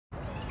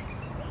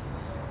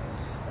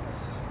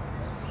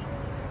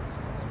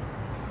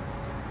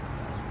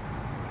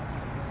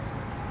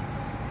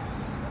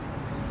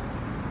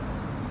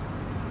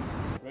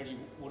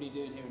What are you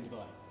doing here in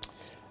Dubai?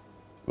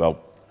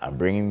 Well, I'm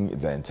bringing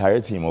the entire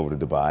team over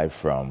to Dubai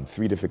from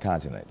 3 different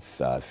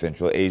continents,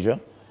 Central Asia,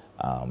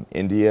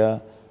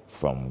 India,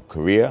 from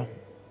Korea,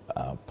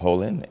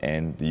 Poland,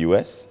 and the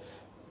US.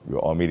 We're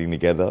all meeting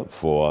together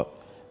for,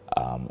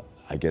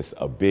 I guess,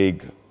 a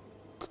big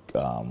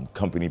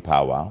company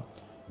powwow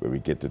where we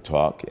get to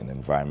talk in an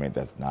environment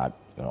that's not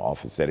an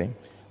office setting.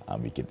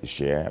 We get to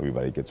share,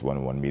 everybody gets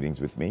one-on-one meetings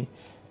with me.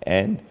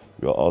 And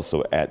we're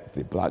also at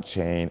the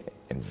Blockchain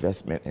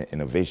Investment and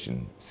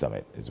Innovation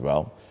Summit as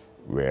well,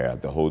 where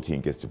the whole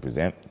team gets to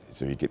present.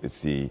 So you get to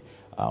see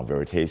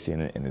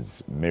Veritaseum in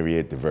its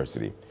myriad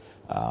diversity.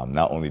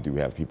 Not only do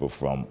we have people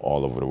from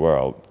all over the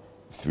world,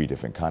 3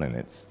 different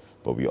continents,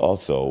 but we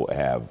also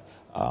have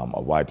a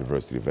wide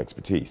diversity of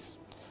expertise.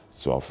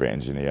 Software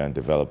engineer and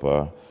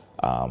developer,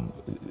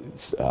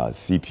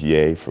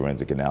 CPA,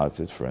 forensic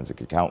analysis, forensic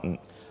accountant,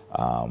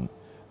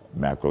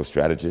 macro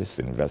strategist,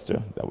 and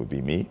investor, that would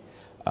be me.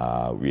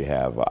 We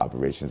have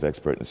operations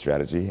expert in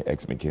strategy,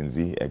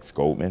 ex-McKinsey,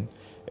 ex-Goldman.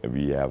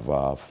 We have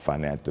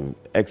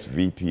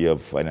ex-VP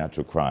of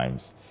financial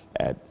crimes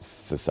at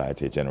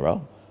Societe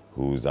Generale,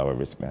 who's our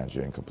risk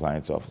manager and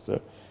compliance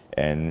officer.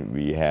 And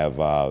we have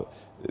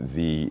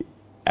the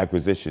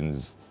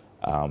acquisitions,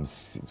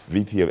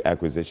 VP of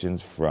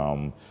acquisitions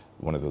from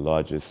one of the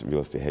largest real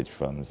estate hedge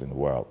funds in the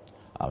world,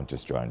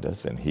 just joined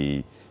us, and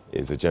he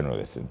is a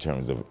generalist in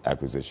terms of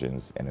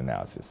acquisitions and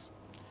analysis.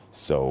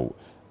 So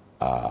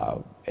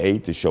A,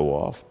 to show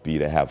off, B,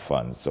 to have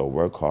fun. So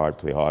work hard,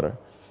 play harder.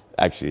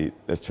 Actually,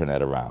 let's turn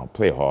that around.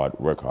 Play hard,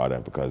 work harder,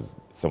 because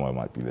someone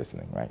might be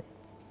listening, right?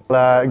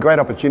 A great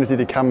opportunity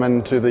to come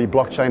into the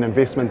Blockchain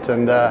Investment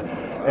and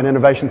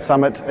Innovation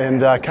Summit,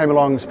 and came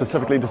along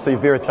specifically to see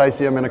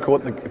Veritaseum and of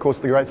course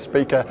the great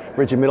speaker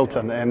Reggie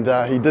Middleton, and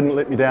he didn't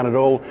let me down at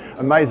all.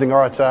 Amazing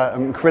orator,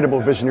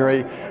 incredible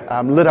visionary,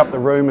 lit up the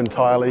room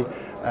entirely,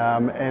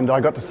 and I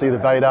got to see the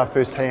Vader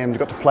firsthand,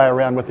 got to play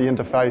around with the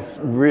interface,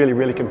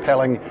 really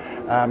compelling,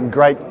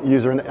 great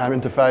user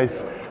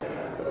interface.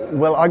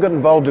 Well, I got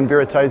involved in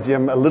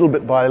Veritaseum a little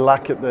bit by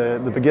luck at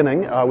the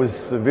beginning. I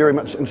was very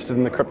much interested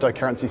in the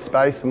cryptocurrency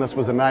space, and this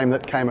was a name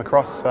that came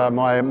across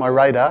my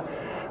radar,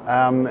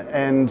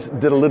 and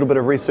did a little bit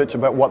of research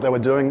about what they were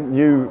doing.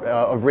 Knew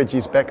of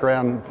Reggie's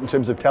background in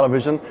terms of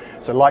television,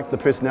 so liked the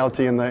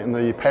personality and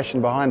the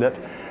passion behind it.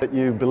 That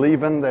you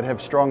believe in, that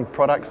have strong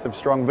products, have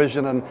strong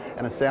vision, and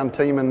a sound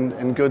team,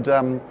 and good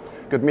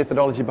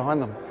methodology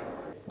behind them.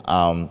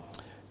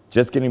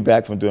 Just getting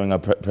back from doing a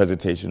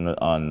presentation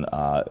on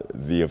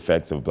the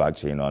effects of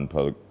blockchain on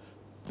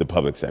the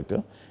public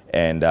sector,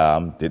 and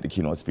did the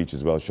keynote speech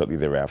as well shortly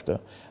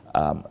thereafter.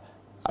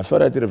 I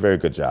thought I did a very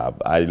good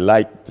job. I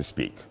like to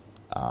speak,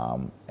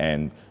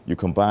 and you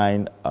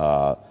combine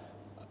a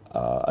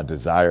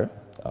desire,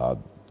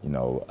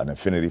 an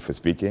affinity for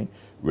speaking,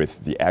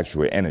 with the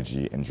actual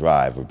energy and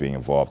drive of being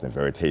involved in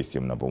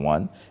Veritaseum,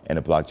 #1, and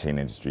the blockchain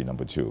industry,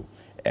 #2.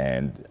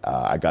 And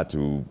I got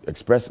to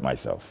express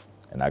myself,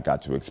 and I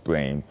got to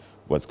explain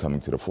what's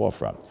coming to the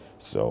forefront.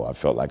 So I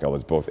felt like I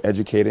was both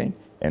educating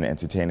and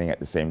entertaining at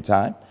the same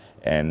time.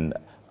 And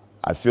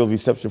I feel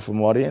reception from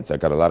the audience. I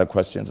got a lot of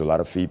questions, a lot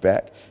of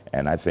feedback,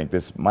 and I think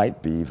this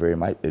might be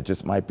it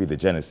just might be the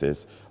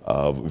genesis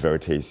of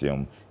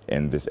Veritaseum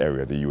in this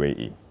area, the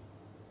UAE.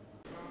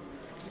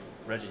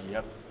 Reggie, you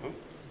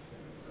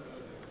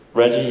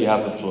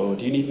have the floor.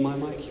 Do you need my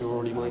mic? You're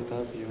already mic'd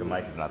up. The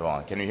mic is not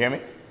on. Can you hear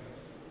me?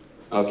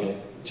 Okay.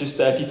 Just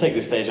if you take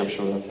the stage, I'm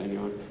sure that's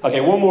anyone.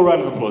 Okay, one more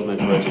round of applause then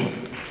for Reggie.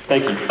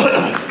 Thank you.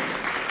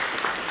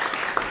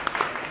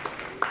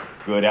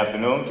 Good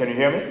afternoon. Can you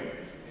hear me?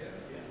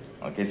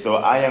 Okay, so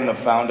I am the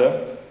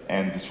founder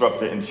and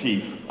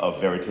disruptor-in-chief of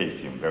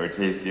Veritaseum.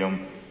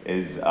 Veritaseum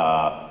is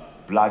a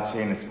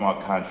blockchain and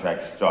smart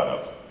contract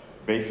startup.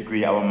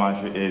 Basically, our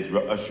mantra is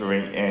we're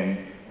ushering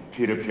in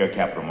peer-to-peer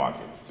capital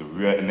markets. So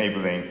we're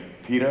enabling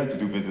Peter to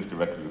do business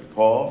directly with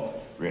Paul.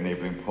 We're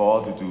enabling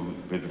Paul to do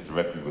business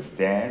directly with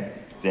Stan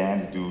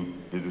to do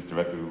business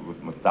directly with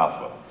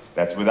Mustafa.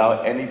 That's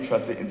without any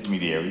trusted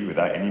intermediary,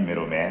 without any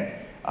middleman,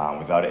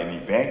 without any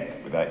bank,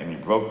 without any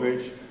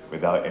brokerage,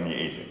 without any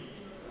agent.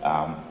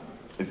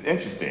 It's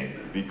interesting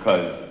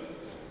because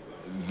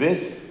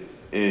this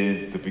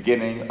is the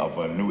beginning of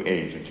a new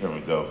age in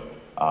terms of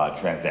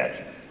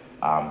transactions.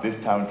 This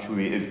time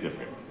truly is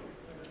different.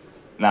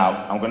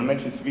 Now, I'm going to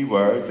mention 3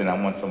 words, and I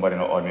want somebody in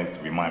the audience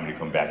to remind me to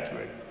come back to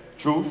it.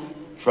 Truth,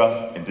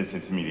 trust, and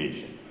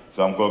disintermediation.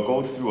 So I'm going to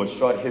go through a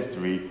short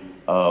history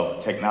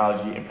of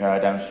technology and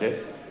paradigm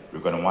shifts.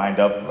 We're going to wind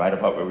up right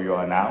about where we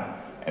are now,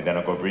 and then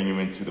I'm going to bring you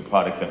into the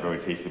products that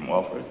Veritaseum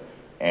offers.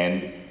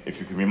 And if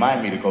you can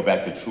remind me to go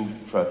back to truth,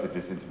 trust, and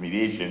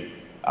disintermediation,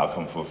 I'll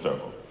come full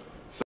circle.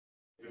 So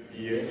 50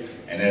 years,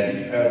 and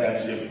as each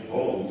paradigm shift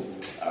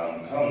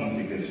comes,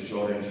 it gets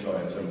shorter and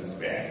shorter in terms of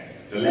span.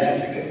 The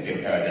last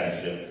significant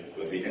paradigm shift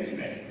was the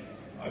internet.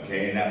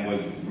 Okay, and that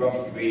was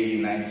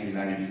roughly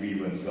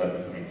 1993 when it started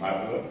becoming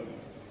popular.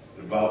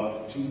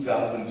 About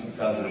 2000,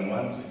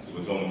 2001, it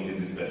was almost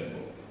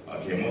indispensable.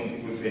 Okay, most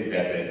people think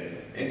that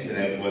the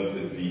internet was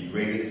the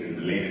greatest and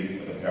the latest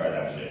of the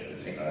paradigm shifts.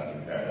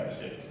 technological paradigm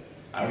shifts.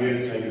 I'm here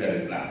to tell you that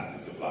it's not.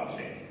 It's a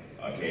blockchain,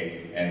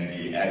 okay? And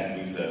the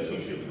attributes that are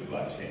associated with the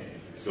blockchain.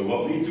 So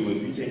what we do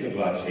is we take the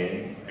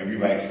blockchain and we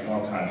write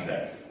smart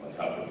contracts on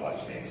top of the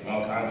blockchain.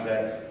 Smart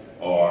contracts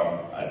are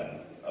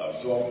a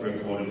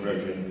software-coded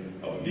version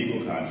of a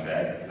legal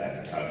contract,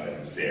 like a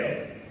contract of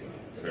sale,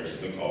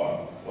 purchase a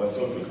car, or a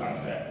social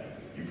contract.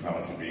 You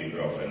promise to bring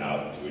your girlfriend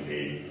out to a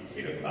date,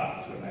 8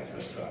 o'clock, to a nice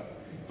restaurant.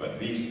 But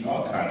these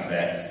smart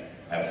contracts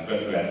have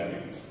special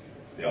attributes.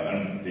 They are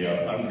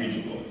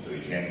unreachable, so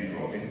they can't be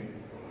broken.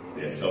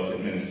 They're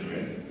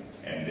self-administering,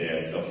 and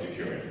they're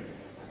self-securing.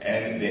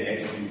 And they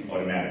execute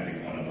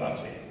automatically on a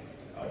blockchain.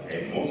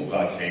 Okay, most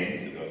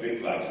blockchains, the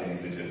big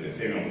blockchains such as the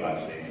Ethereum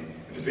blockchain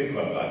and the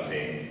Bitcoin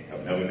blockchain,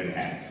 have never been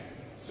hacked.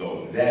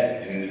 So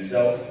that in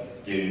itself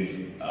gives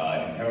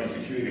an inherent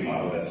security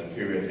model that's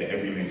superior to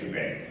every major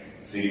bank.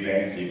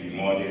 Citibank, JP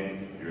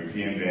Morgan,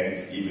 European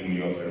banks, even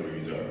New York Federal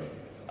Reserve.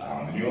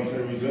 The New York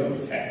Federal Reserve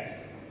was hacked.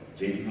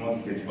 JP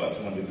Morgan gets about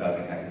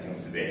 200,000 hack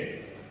attempts a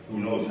day. Who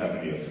knows how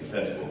many are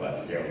successful, but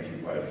I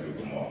guarantee quite a few of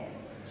them are.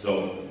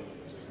 So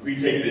we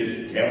take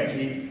this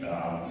guaranteed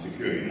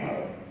security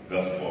model,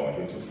 thus far,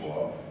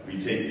 heretofore.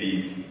 We take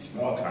these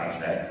small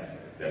contracts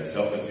that are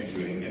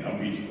self-executing and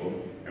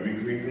unreachable, and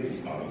we create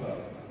business models out of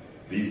them.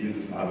 These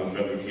business models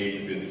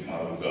replicate the business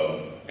models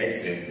of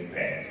extant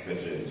banks, such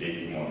as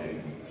JP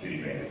Morgan,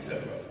 Citibank,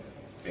 etc.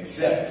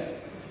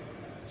 Except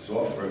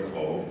software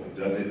code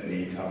doesn't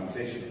need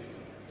compensation.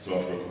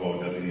 Software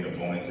code doesn't need a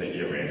bonus at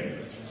year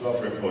end.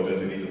 Software code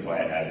doesn't need to buy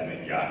an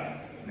Azimut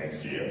yacht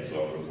next year.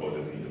 Software code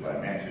doesn't need to buy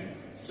a mansion.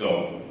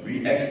 So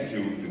we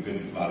execute the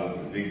business models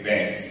of big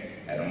banks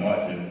at a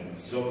margin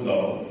so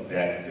low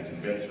that the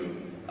conventional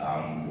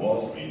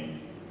Wall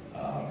Street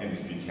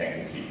industry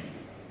can't compete,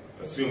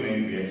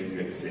 assuming we execute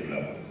at the same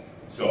level.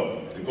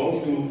 So to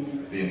go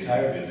through the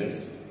entire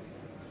business,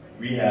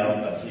 we have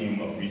a team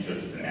of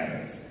researchers and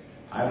analysts.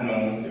 I'm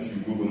known, if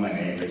you Google my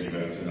name, Reggie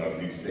Middleton, or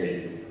if you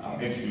say,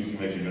 introducing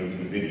Reggie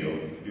Middleton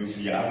video, you'll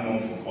see I'm known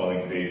for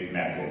calling big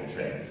macro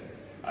trends.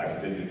 I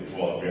predicted the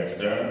fall of Bear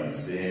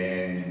Stearns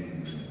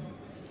in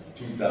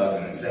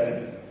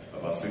 2007,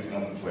 about 6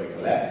 months before it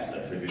collapsed. I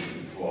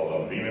predicted the fall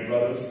of Lehman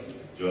Brothers,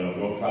 Journal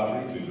Growth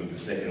Properties, which was the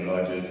second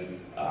largest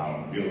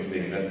real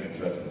estate investment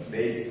trust in the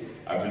States.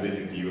 I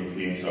predicted the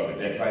European sovereign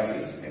debt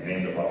crisis and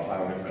named about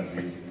 500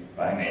 countries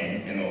by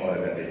name in the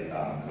order that they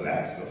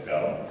collapsed or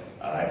fell.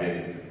 I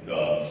did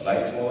the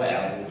slight fall of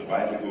Apple, the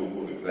rise of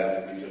Google, the collapse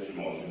of Research in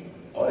Motion,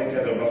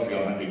 altogether roughly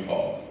 100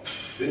 calls.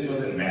 This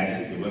wasn't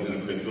magic, it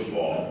wasn't a crystal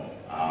ball,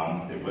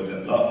 it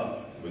wasn't luck.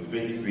 It was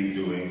basically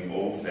doing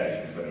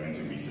old-fashioned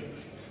fundamental research.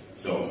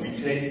 So we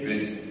take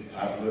this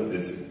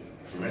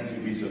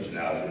forensic research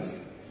analysis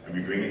and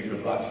we bring it to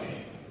the blockchain.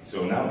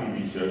 So now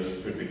we research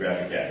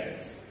cryptographic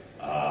assets.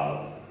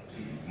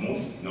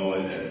 Most know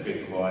it as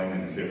Bitcoin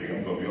and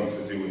Ethereum, but we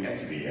also do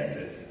entity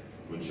assets,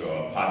 which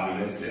are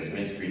populous and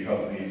basically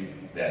companies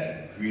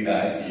that create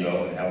an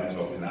ICO and have a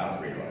token to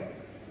operate on it.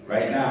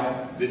 Right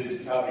now, this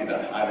is probably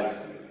the hottest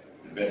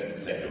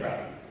investment sector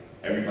out.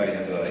 Everybody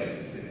has a lot of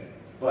interest in it.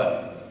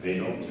 But they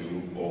don't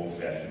do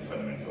old-fashioned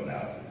fundamental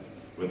analysis.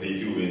 What they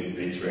do is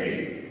they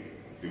trade,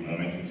 do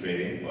momentum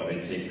trading, or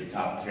they take the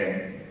top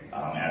 10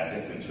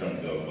 assets in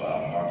terms of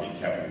market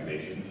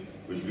capitalization,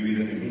 which really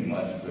doesn't mean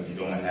much because you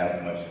don't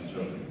have much in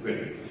terms of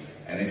liquidity.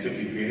 And they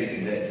simply create an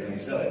index and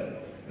they sell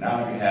it.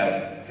 Now we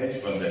have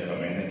hedge funds that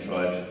come in and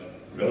charge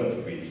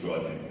relatively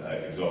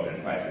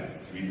exorbitant prices,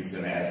 3%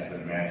 of assets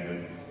under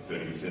management,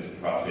 30% of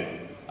profit.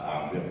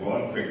 They're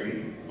growing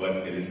quickly, but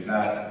it is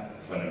not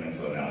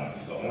fundamental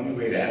analysis. The only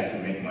way to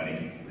actually make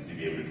money is to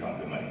be able to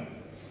count the money.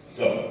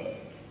 So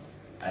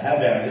I have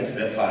analysts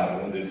that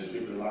follow, they're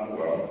distributed around the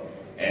world,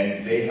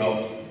 and they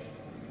help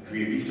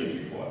create research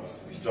reports.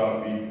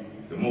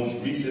 The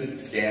most recent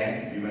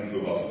scan, we went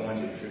through about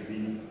 450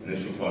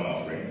 initial coin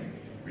offerings.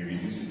 We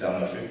reduced it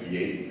down to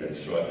 58 as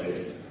a short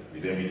list. We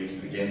then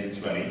reduced it again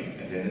to 20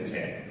 and then to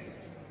 10.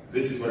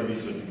 This is what a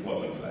research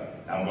report looks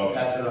like. Now I'm going to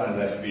pass it on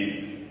as I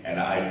speak,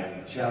 and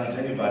I challenge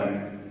anybody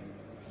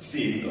to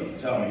see or to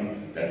tell me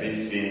that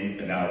they've seen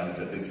analysis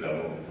at this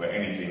level for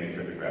anything in the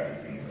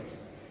cryptographic universe.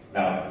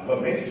 Now,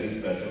 what makes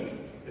this special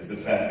is the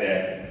fact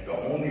that the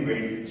only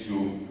way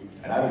to,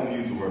 and I don't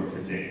use the word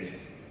predict,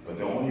 but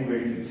the only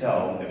way to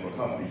tell if a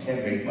company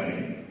can make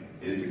money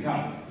is to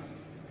count.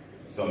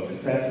 So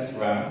just pass this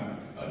around,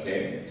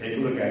 okay? Take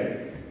a look at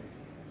it.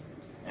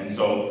 And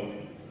so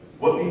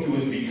what we do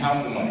is we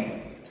count the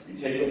money. We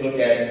take a look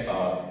at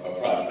a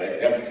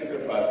prospect. That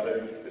particular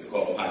prospect is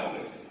called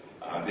Populous.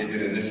 They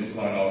did an initial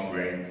coin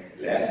offering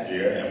last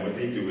year, and what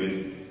they do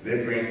is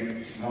they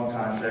bring small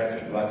contracts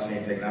and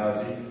blockchain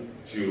technology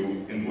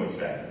to invoice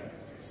factoring.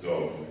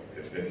 So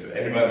if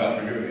anybody's not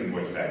familiar with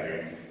invoice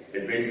factoring,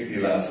 it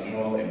basically allows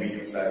small and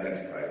medium-sized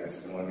enterprises,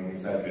 small and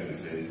medium-sized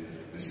businesses,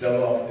 to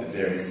sell off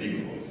their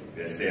receivables,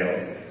 their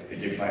sales, to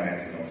get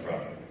financing up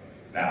front.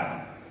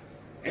 Now,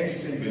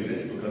 interesting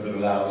business because it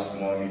allows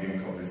small and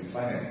medium companies to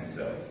finance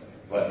themselves.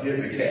 But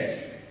here's the catch.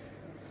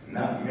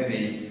 Not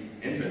many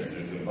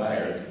investors and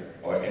buyers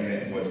are in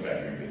the invoice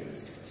factoring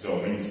business. So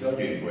when you sell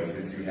your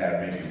invoices, you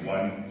have maybe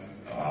one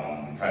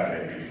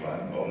private equity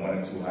fund or one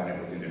or two high net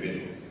worth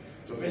individuals.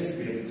 So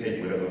basically you have to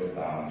take whatever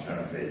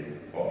terms they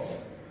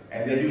offer.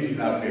 And they're usually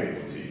not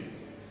favorable to you.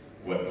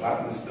 What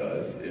Populous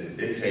does is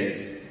it takes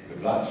the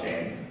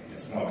blockchain,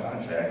 the smart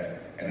contracts,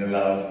 and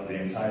allows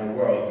the entire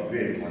world to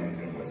bid on these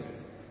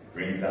invoices.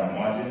 Brings down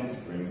margins,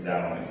 brings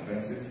down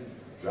expenses,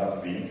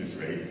 drops the interest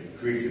rate,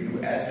 creates a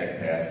new asset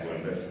class for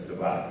investors to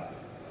buy.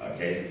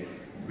 Okay?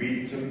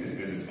 We took this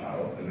business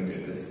model in the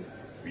business,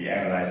 we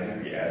analyzed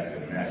it, we asked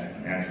the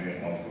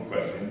management multiple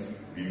questions,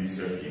 we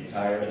researched the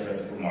entire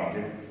addressable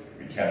market,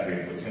 we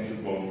calculated potential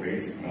growth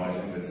rates,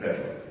 margins,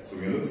 etc. So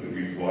when you look at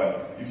the report,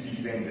 you see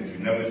things that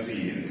you never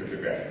see in the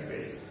cryptographic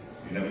space.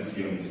 You never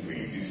see on the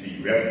screens. You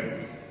see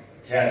revenues,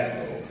 cash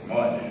flows,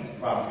 margins,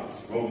 profits,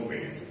 growth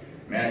rates,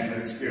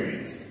 management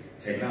experience,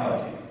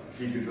 technology,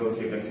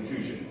 feasibility of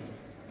execution,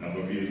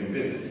 number of years in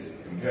business,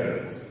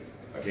 competitors.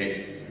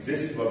 Okay,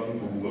 this is what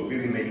people who will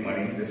really make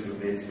money, this is what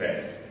they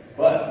expect.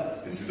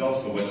 But this is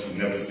also what you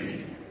never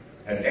see.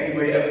 Has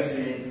anybody ever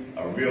seen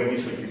a real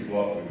research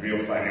report with real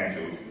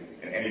financials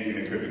in anything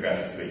in the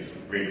cryptographic space?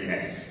 Raise your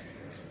hand.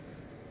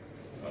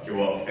 Okay,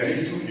 well, at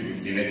least two people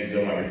seen it because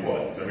you're my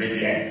report, so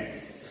raise your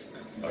hand.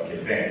 Okay,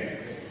 thank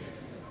you.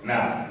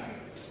 Now,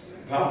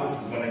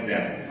 Populous is one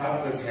example.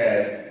 Populous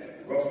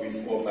has roughly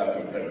 4 or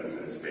 5 competitors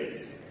in the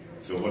space.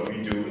 So what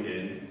we do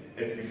is,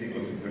 if we think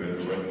those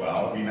competitors are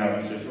worthwhile, we now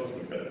research those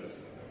competitors.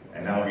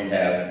 And now we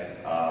have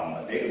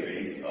a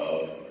database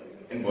of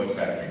invoice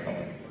factoring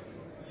companies.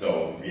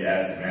 So we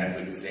ask the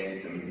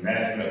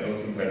management of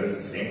those competitors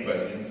the same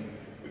questions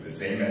with the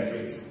same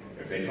metrics.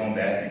 If they come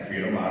back, we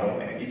create a model,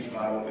 and each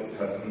model is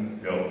custom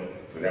built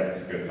for that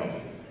particular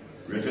company.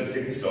 We're just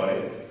getting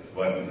started,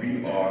 but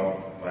we are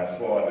by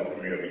far the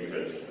premier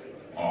research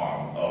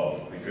arm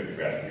of the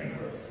cryptographic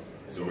universe.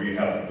 So where you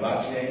have the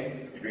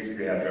blockchain, you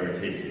basically have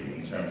Veritaseum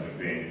in terms of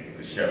being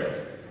the sheriff.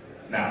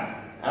 Now,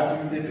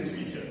 after we did this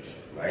research,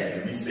 right,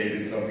 and we say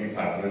this company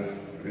Populous,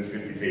 this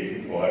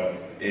 50-page report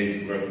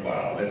is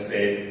worthwhile. Let's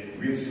say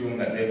we assume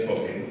that their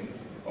tokens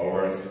are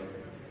worth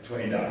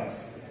 $20,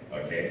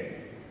 okay?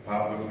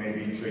 Populous may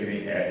be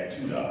trading at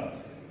 $2.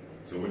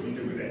 So what do you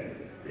do with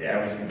that? The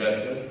average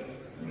investor,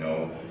 you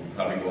know, will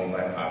probably go and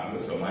buy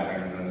Populous, so might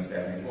not even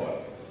understand the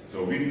report.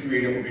 So we've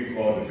created what we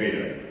call the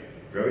VADA,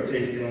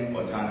 Veritasium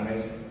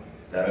Autonomous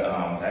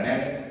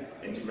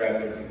Dynamic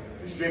Interactive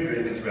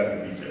Distributed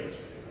Interactive Research.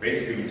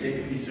 Basically, we take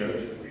the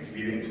research, we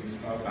feed it into a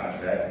smart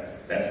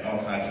contract, that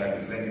smart contract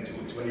is linked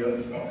to 20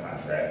 other smart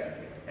contracts,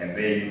 and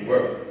they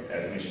work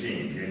as a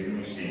machine. Here's a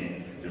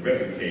machine to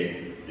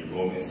replicate your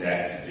Goldman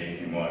Sachs,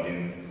 JP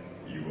Morgans,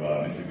 your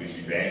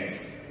Mitsubishi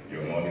Banks,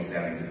 your Morgan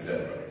Stanleys,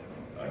 etc.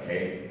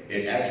 Okay?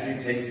 It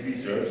actually takes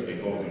research,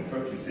 it goes and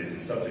purchases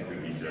the subject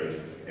of research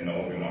in the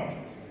open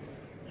markets.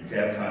 You can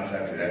have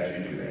contracts that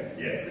actually do that.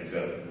 Yes, it's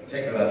a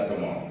technological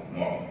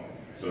market.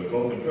 So it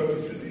goes and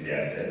purchases these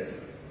assets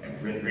and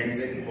brings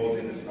it and holds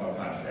it in a smart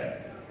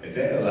contract. It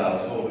then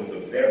allows holders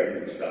of Veri,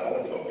 which is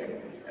our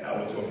token, and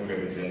our token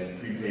represents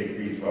prepaid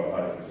fees for our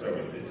products and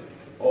services,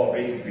 or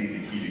basically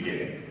the key to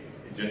get in.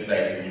 It's just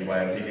like when you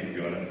buy a ticket to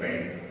get on a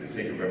plane, the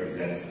ticket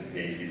represents the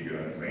paid fee to get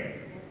on the plane.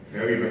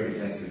 Veri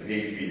represents the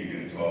paid fee to get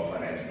into our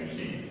financial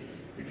machine.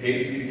 You pay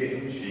the fee to get in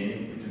the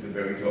machine, which is a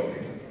Veri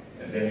token,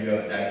 and then you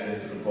have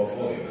access to the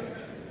portfolio.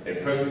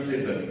 It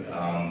purchases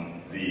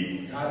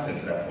the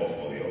contents of that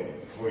portfolio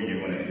for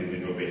you on an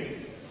individual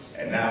basis.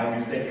 And now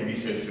we've taken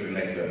research to the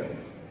next level.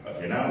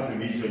 Okay, now is the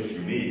research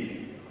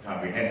unique,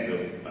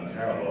 comprehensive,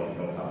 unparalleled, with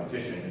no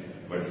competition,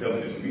 but instead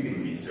of just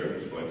reading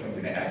research or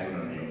attempting to act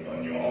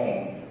on your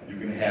own, you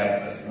can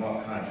have a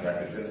smart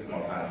contract, a set of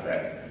smart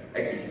contracts,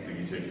 execute the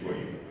research for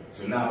you.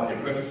 So now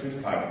it purchases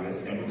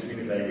Populous in between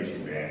the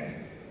valuation bands,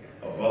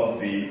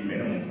 above the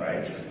minimum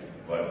price,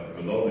 but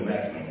below the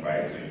maximum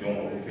price, so you don't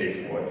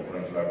overpay for it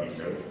according to our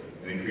research,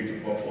 and it creates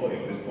a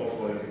portfolio. This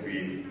portfolio could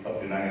be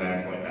up to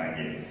 99.9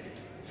 years.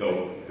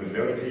 So the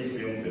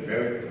Veritasium, the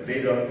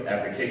VADA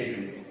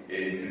application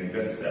is an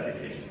investor's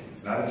application.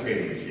 It's not a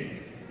trading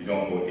machine. You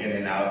don't go in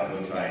and out, you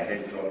don't try and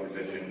hit short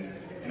positions.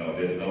 You know,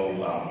 there's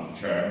no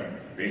term.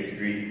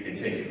 Basically, it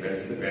takes the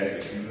best of the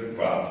best, it gives you the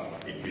crops,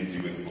 it gives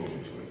you exposure to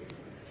it.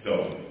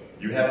 So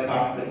you have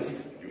Populous,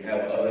 you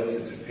have others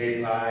such as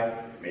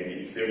PayPal,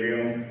 maybe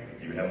Ethereum,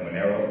 you have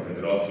Monero, because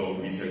it also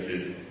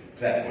researches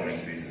platform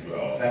entities as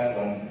well. A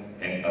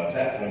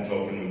platform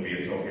token would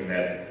be a token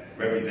that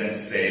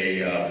represents, say,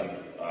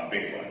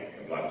 Bitcoin,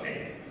 the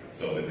blockchain.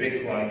 So the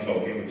Bitcoin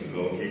token, which is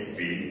lowercase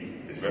b,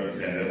 is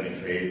representative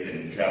and trades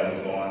and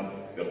travels on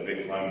the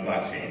Bitcoin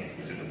blockchain,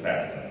 which is a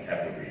platform,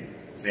 capital B.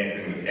 Same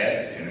thing with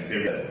F and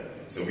Ethereum.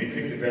 So we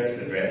pick the best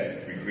of the best,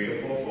 we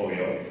create a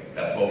portfolio,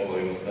 that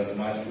portfolio is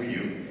customized for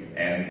you,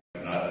 and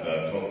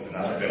the tokens are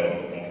not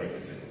available, don't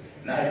purchase it.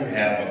 Now you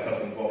have a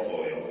custom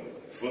portfolio,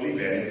 fully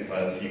vetted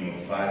by a team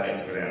of 5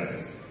 expert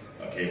analysts.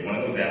 Okay, one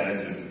of those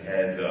analysts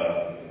has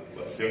a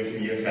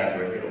 13-year track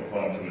record of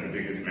calling some of the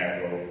biggest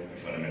macro and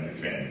fundamental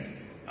trends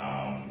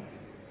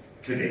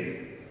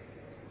today.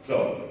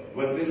 So,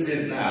 what this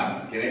is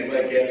now, can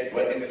anybody guess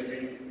what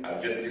industry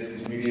I've just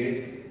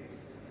disintermediated?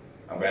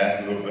 I'm going to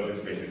ask for a little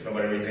participation.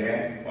 Somebody raise their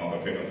hand, or I'm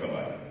going to pick on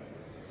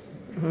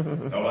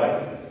somebody.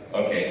 Nobody?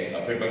 Okay,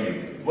 I'll pick on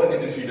you. What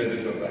industry does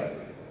this look like?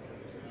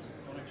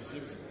 Financial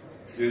services.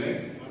 Excuse me?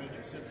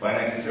 Financial services.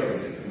 Financial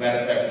services. As a matter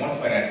of fact, one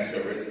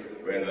financial service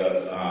where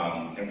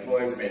the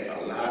employees make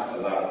a lot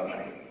of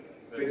money.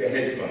 Think of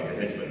hedge funds, the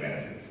hedge fund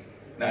managers.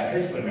 Now,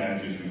 hedge fund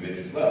managers do this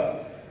as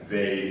well.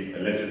 They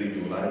allegedly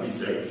do a lot of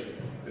research.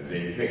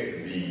 They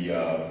pick the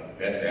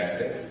best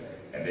assets,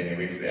 and then they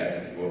wait for the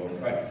assets to go up in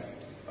price.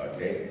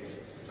 Okay?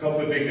 A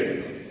couple of big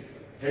differences.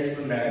 Hedge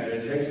fund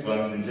managers, hedge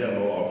funds in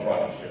general are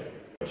partnership.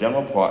 A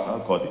general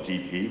partner called the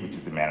GP, which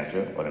is the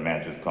manager or the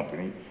manager's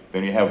company.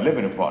 Then you have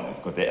limited partners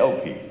called the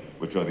LP,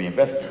 which are the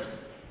investors.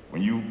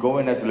 When you go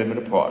in as a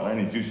limited partner,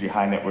 and it's usually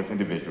high net worth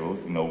individuals,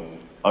 you know,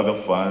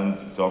 other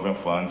funds, sovereign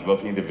funds,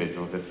 wealthy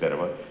individuals,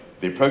 etc.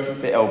 They purchase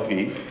the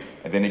LP,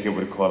 and then they get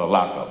what is called a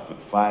lockup, with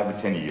 5 or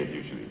 10 years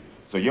usually.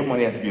 So your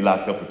money has to be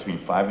locked up between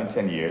 5 and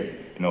 10 years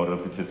in order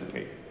to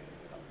participate.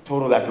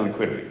 Total lack of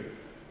liquidity.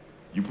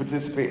 You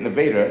participate in the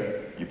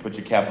Vader, you put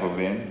your capital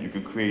in, you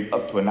can create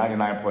up to a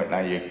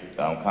 99.9 year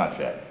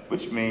contract,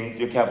 which means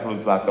your capital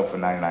is locked up for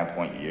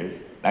 99.9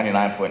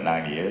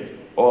 years,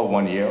 or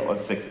 1 year, or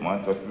 6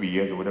 months, or 3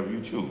 years, or whatever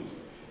you choose.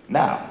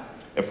 Now,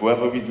 if for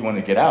whatever reason you want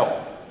to get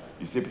out,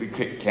 you simply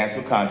click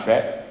cancel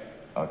contract,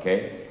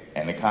 okay,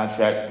 and the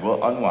contract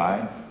will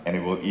unwind, and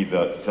it will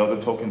either sell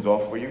the tokens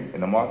off for you in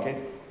the market,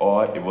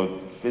 or it will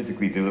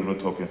physically deliver the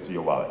tokens to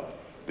your wallet.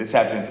 This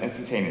happens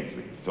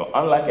instantaneously. So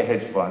unlike a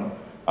hedge fund,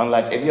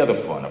 unlike any other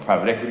fund, a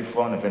private equity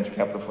fund, a venture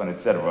capital fund,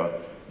 etc.,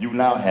 you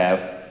now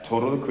have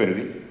total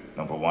liquidity,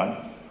 number one.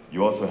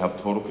 You also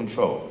have total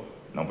control,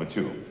 number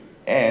two.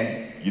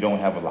 And you don't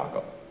have a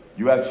lockup.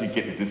 You actually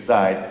get to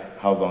decide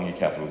how long your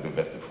capital is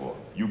invested for.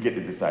 You get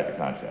to decide the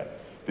contract.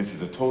 This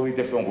is a totally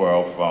different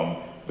world from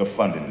the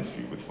fund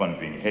industry, with funds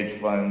being hedge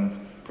funds,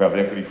 private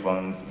equity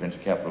funds, venture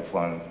capital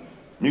funds,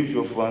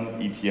 mutual funds,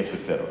 ETFs,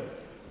 etc.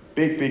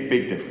 Big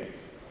difference.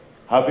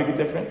 How big a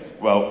difference?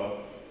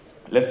 Well,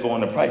 let's go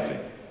on to pricing.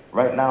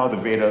 Right now, the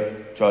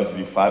Vader charges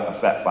you a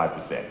flat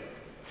 5%.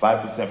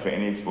 5% for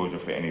any exposure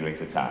for any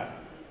length of time.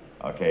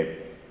 Okay?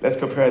 Let's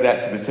compare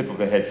that to the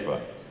typical hedge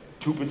fund.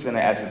 2% of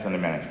assets under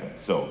management.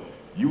 So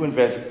you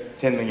invest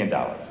 $10 million,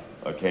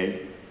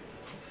 okay?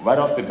 Right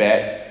off the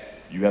bat,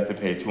 you have to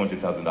pay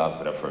 $200,000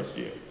 for that first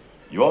year.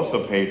 You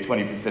also pay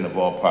 20% of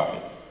all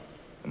profits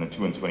in the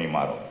 2 and 20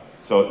 model.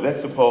 So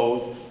let's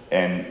suppose,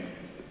 and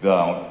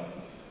the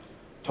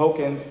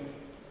tokens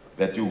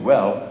that do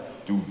well,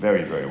 do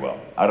very well.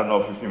 I don't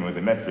know if you're familiar with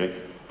the metrics,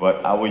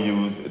 but I will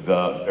use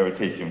the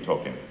Veritaseum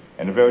token.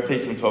 And the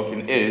Veritaseum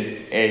token is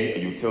A,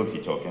 utility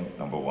token,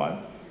 number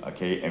one,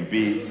 okay, and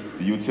B,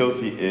 the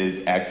utility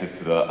is access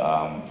to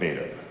the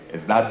Vader.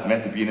 It's not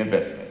meant to be an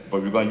investment,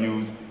 but we're going to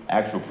use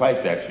actual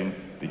price action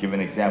to give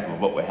an example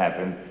of what would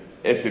happen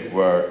if it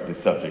were the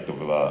subject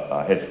of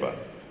a hedge fund.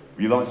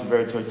 We launched the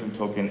Veritaseum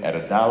token at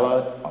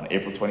 $1 on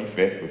April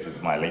 25th, which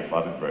is my late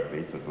father's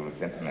birthday, so it's a little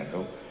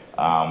sentimental.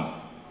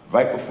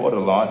 Right before the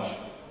launch,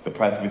 the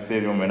price of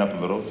Ethereum went up a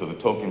little, so the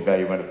token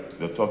value went up,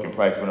 the token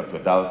price went up to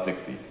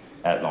 $1.60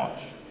 at launch.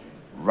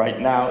 Right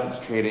now, it's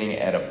trading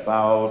at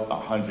about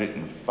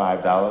 $105,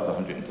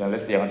 $110,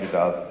 let's say $100,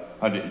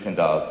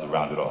 $110 to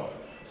round it off.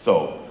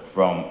 So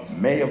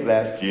from May of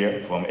last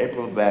year, from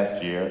April of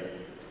last year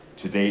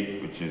to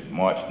date, which is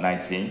March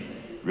 19th,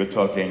 we're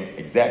talking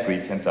exactly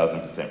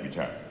 10,000%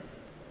 return.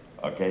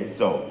 Okay,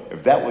 so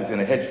if that was in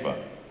a hedge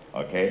fund,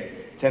 okay,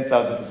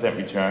 10,000%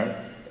 return,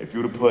 if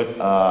you were to put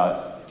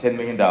 $10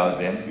 million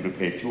in, you would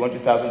pay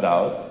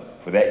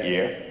 $200,000 for that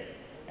year,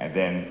 and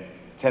then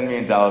 $10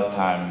 million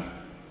times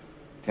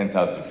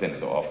 10,000% is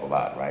an awful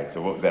lot, right?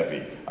 So what would that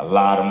be? A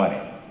lot of money.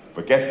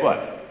 But guess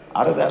what?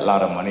 Out of that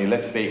lot of money,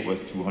 let's say it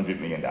was $200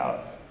 million.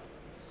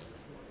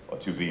 Or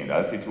 $2 billion.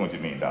 Let's say $200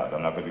 million.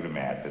 I'm not going to do the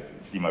math. Let's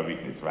see my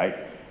weakness, right?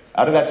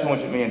 Out of that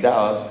 $200 million,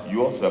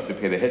 you also have to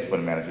pay the hedge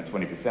fund manager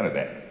 20% of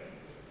that.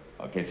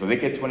 Okay, so they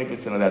get 20%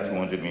 of that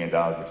 $200 million,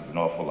 which is an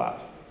awful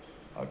lot.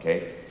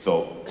 Okay,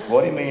 so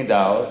 $40 million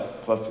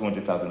plus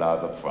 $200,000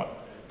 up front,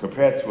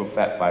 compared to a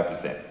fat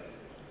 5%.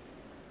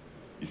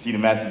 You see the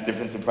massive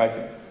difference in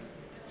pricing?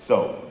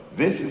 So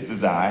this is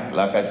designed,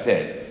 like I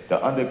said,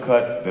 to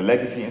undercut the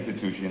legacy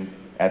institutions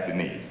at the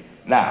knees.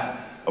 Now,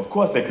 of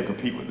course they could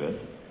compete with this,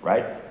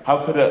 right?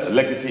 How could a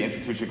legacy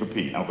institution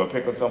compete? I'm going to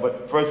pick on somebody.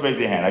 First, raise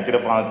your hand. I get a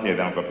volunteer,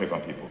 then I'm going to pick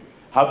on people.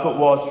 How could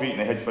Wall Street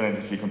and the hedge fund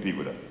industry compete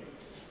with us?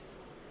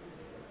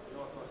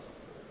 Lower prices.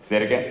 Say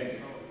it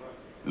again.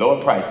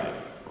 Lower prices,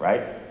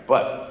 right?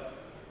 But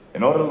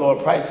in order to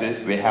lower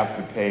prices, they have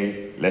to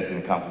pay less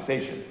in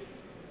compensation.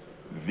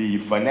 The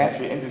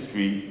financial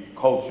industry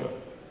culture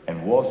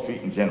and Wall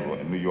Street in general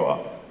in New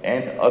York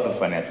and other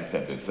financial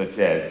centers, such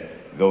as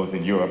those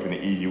in Europe and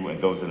the EU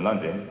and those in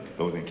London,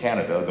 those in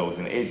Canada, those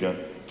in Asia,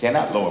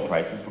 cannot lower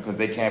prices because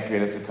they can't pay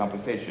less in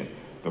compensation.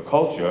 The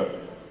culture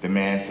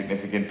demands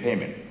significant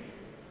payment.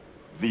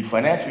 The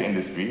financial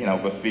industry, and I'm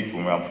going to speak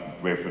from where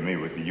I'm very familiar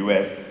with, the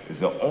US, is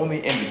the only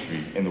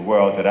industry in the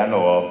world that I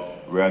know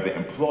of where the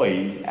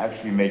employees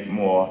actually make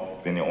more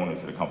than the owners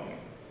of the company.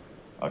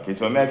 Okay,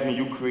 so imagine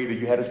you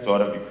had a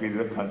startup, you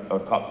created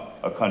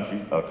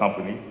a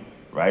company,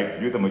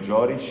 right? You're the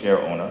majority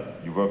share owner,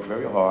 you work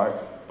very hard,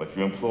 but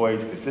your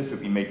employees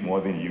consistently make more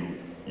than you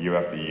year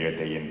after year,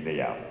 day in,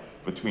 day out.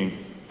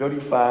 Between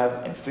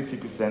 35 and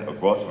 60% of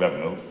gross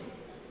revenues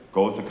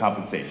goes to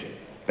compensation.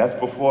 That's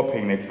before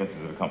paying the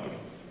expenses of the company.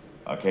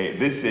 Okay,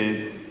 this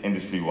is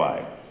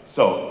industry-wide.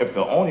 So if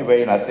the only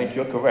way, and I think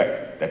you're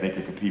correct, that they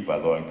could compete by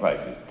lowering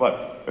prices,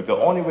 but if the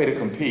only way to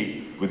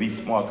compete with these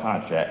smart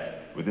contracts,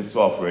 with this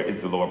software, is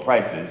to lower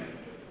prices,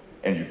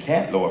 and you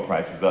can't lower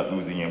prices without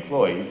losing your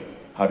employees,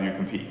 how do you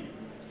compete?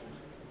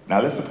 Now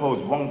let's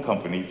suppose one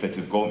company, such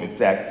as Goldman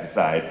Sachs,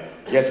 decides,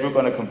 yes, we're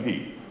going to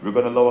compete. We're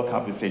going to lower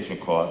compensation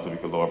costs so we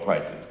can lower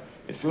prices.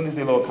 As soon as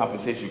they lower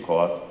compensation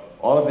costs,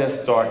 all of their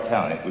star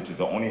talent, which is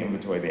the only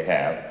inventory they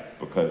have,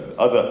 because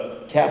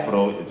other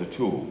capital is a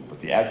tool, but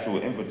the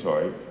actual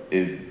inventory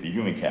is the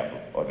human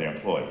capital, or their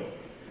employees.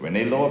 When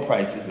they lower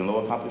prices and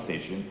lower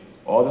compensation,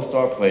 all the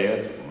star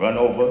players run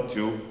over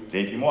to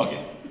JP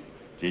Morgan.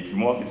 JP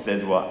Morgan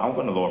says, well, I'm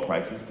going to lower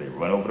prices. They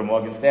run over to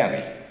Morgan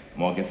Stanley.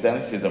 Morgan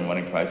Stanley says, I'm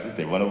running prices.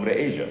 They run over to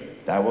Asia.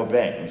 Daiwa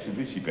Bank,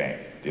 Mitsubishi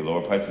Bank. They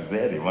lower prices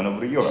there. They run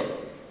over to Europe.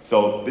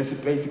 So this is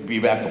basically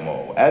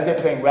whack-a-mole. As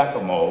they're playing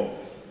whack-a-mole,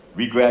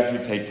 we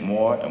gradually take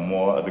more and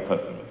more of the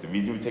customers. The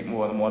reason we take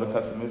more and more of the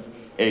customers,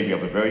 A, we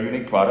have a very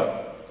unique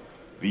product.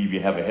 B, we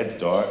have a head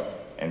start.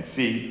 And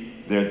C,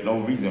 there's no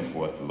reason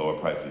for us to lower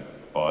prices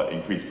or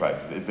increase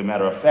prices. As a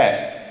matter of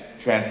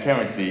fact,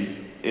 transparency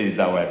is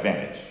our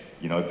advantage.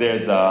 You know,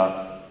 there's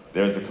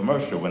a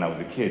commercial when I was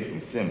a kid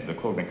from Sims, the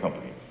clothing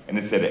company, and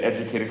it said, the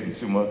educated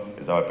consumer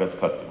is our best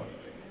customer.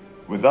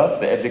 With us,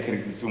 the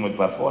educated consumer is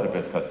by far the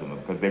best customer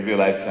because they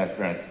realize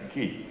transparency is the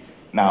key.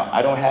 Now,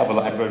 I don't have a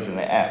live version of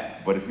the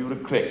app, but if you were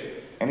to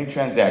click any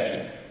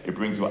transaction, it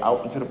brings you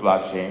out into the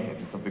blockchain,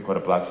 into something called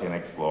a blockchain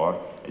explorer,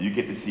 and you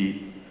get to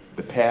see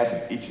the path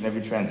of each and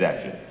every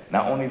transaction.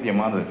 Not only the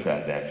amount of the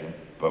transaction,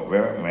 but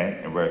where it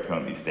went and where it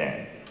currently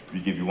stands.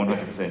 We give you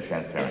 100%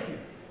 transparency.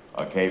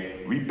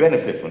 Okay? We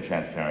benefit from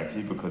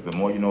transparency because the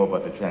more you know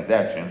about the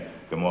transaction,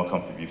 the more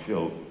comfortable you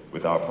feel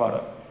with our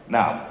product.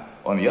 Now,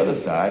 on the other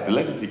side, the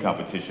legacy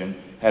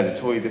competition has a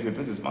totally different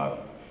business model.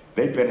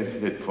 They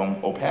benefit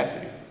from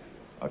opacity.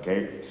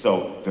 Okay?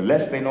 So the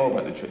less they know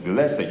about the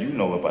less that you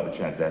know about the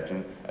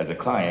transaction as a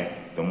client,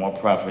 the more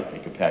profit they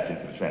can pack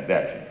into the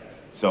transaction.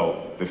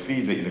 So the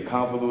fees are either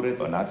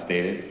convoluted or not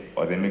stated,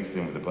 or they're mixed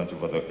in with a bunch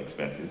of other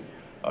expenses.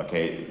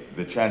 Okay?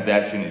 The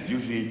transaction is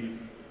usually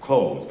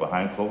closed,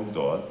 behind closed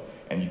doors,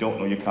 and you don't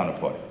know your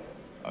counterparty.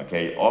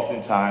 Okay?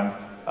 Oftentimes,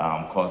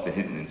 costs are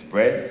hidden in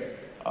spreads,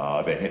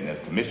 they're hidden as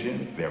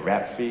commissions, they're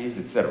wrap fees,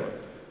 etc.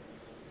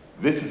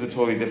 This is a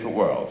totally different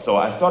world. So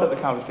I started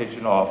the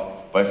conversation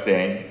off by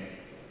saying,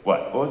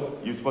 what was,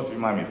 you're supposed to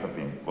remind me of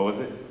something. What was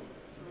it?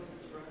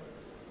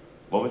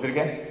 What was it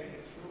again?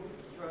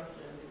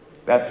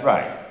 That's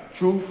right.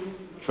 Truth,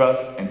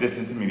 trust, and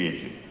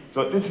disintermediation.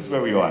 So this is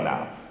where we are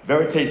now.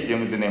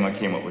 Veritaseum is the name I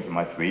came up with in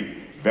my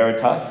sleep.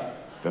 Veritas,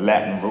 the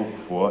Latin root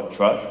for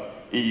trust.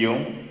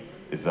 Eum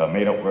is a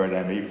made-up word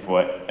I made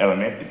for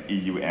element. It's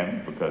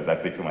E-U-M because I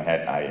think someone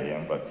had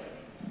I-A-M, but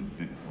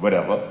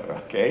whatever,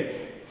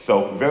 okay?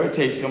 So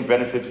Veritaseum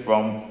benefits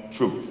from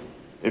truth.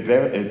 It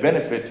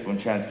benefits from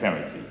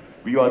transparency.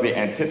 We are the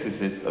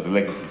antithesis of the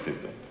legacy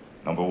system,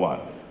 number one.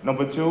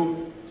 Number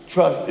two,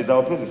 trust is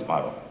our business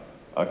model.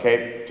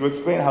 Okay, to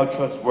explain how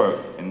trust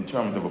works in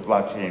terms of a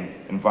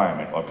blockchain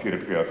environment or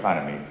peer-to-peer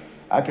economy,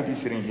 I could be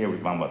sitting here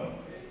with my mother.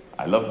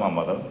 I love my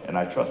mother and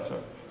I trust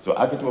her. So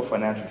I could do a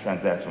financial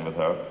transaction with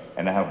her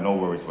and I have no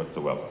worries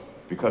whatsoever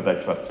because I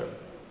trust her.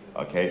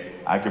 Okay,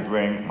 I could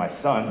bring my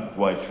son,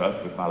 who I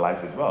trust, with my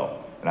life as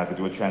well. And I could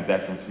do a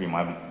transaction between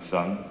my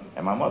son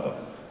and my mother.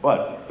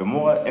 But the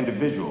more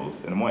individuals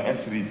and the more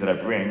entities that I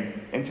bring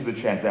into the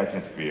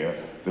transaction sphere,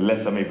 the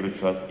less I'm able to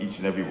trust each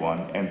and every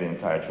one and the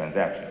entire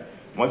transaction.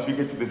 Once we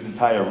get to this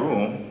entire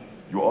room,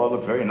 you all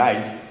look very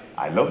nice.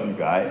 I love you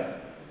guys,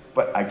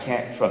 but I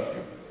can't trust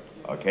you,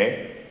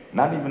 okay?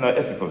 Not even an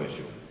ethical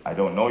issue. I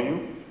don't know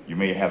you. You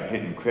may have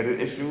hidden credit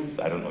issues.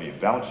 I don't know your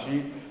balance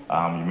sheet.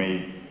 You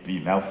may be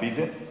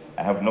malfeasant.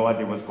 I have no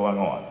idea what's going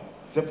on,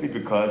 simply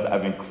because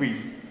I've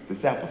increased the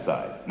sample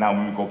size. Now,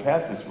 when we go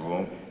past this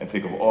room and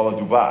think of all of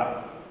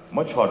Dubai,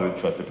 much harder to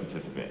trust the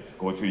participants.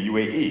 Go to the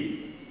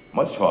UAE,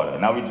 much harder.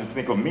 Now we just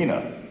think of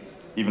MENA,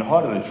 even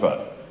harder to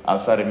trust.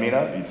 Outside of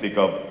MENA, you think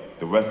of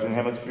the Western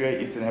Hemisphere,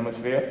 Eastern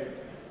Hemisphere.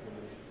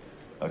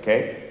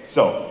 Okay?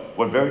 So,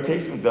 what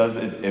Veritaseum does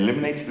is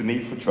eliminates the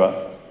need for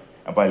trust,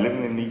 and by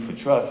eliminating the need for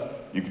trust,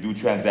 you can do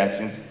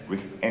transactions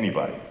with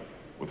anybody,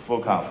 with full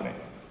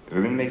confidence. It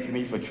eliminates the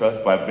need for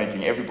trust by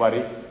making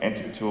everybody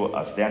enter into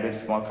a standard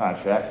smart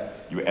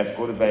contract. You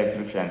escort the value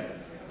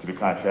to the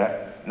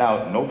contract.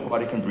 Now, no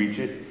party can breach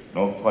it,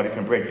 no party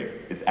can break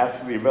it. It's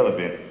absolutely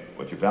irrelevant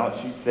what your balance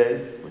sheet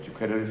says, what your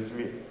credit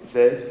history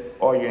says,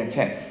 or your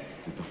intent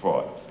to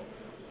defraud.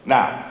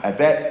 Now, at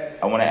that,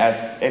 I want to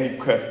answer any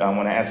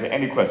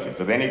questions.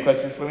 Are there any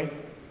questions for me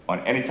on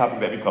any topic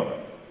that we cover?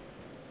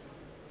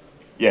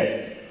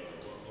 Yes.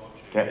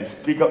 Can you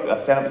speak up,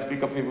 stand up and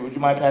speak up, people. Would you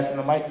mind passing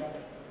the mic?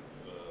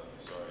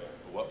 Sorry,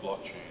 what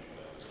blockchain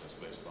is this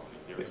based on?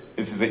 Ethereum?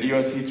 This is an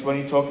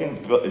ERC20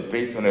 token. It's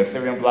based on the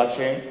Ethereum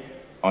blockchain.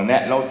 On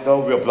that note,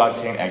 though, we're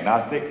blockchain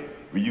agnostic.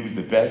 We use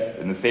the best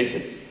and the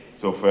safest.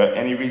 So for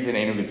any reason,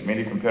 any of its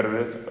many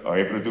competitors are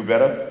able to do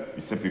better,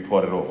 we simply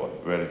port it over.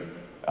 Whereas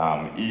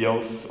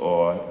EOS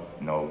or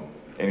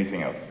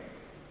anything else.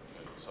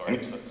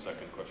 Sorry,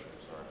 second question.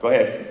 Sorry. Go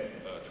ahead.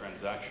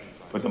 Transaction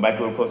time. Put the mic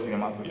a little closer to your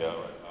mouth. Yeah, right.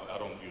 I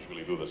don't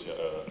usually do this.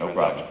 No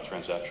problem.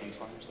 Transaction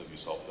times. Have you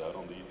solved that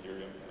on the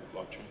Ethereum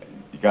blockchain?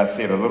 You gotta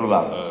say it a little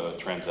louder.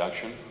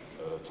 Transaction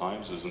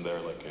times. Isn't there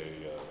like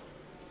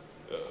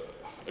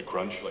a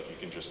crunch? Like you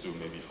can just do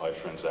maybe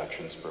 5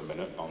 transactions per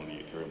minute on the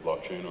Ethereum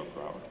blockchain or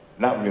per hour?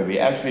 Not really.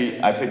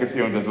 Actually, I think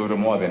Ethereum does a little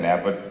more than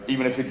that, but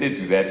even if it did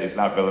do that, it's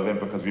not relevant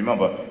because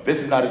remember, this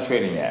is not a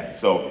trading app,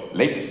 so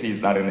latency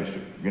is not an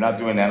issue. You're not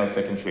doing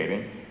nanosecond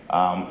trading.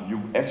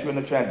 You enter in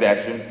the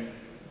transaction,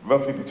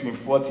 roughly between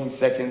 14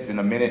 seconds and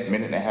a minute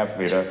and a half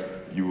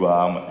later, you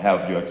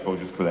have your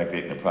exposures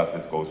collected and the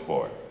process goes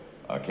forward,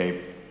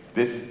 okay?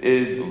 This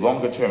is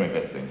longer term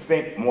investing.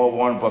 Think more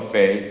Warren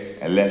Buffett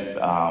and less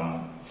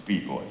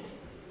speed boys,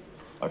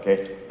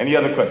 okay? Any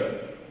other questions?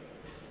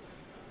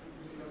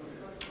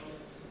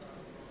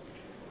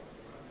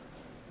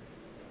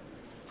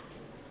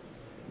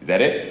 Is that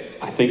it?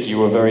 I think you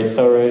were very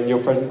thorough in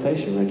your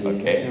presentation, Reggie.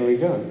 Okay. Here we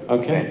go.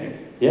 Okay. Thank you.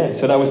 Yeah,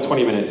 so that was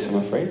 20 minutes, I'm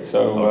afraid.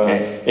 So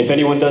Okay. if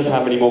anyone does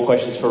have any more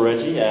questions for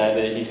Reggie,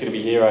 he's going to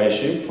be here, I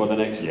assume, for the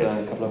next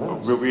couple of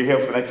hours. We'll be here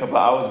for the next couple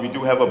of hours. We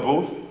do have a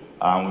booth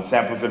with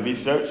samples of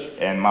research,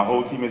 and my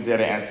whole team is there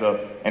to answer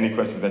any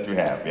questions that you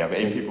have. We have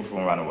 8 people from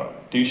around the world.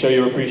 Do show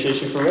your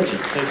appreciation for Reggie.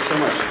 Thank you so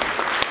much.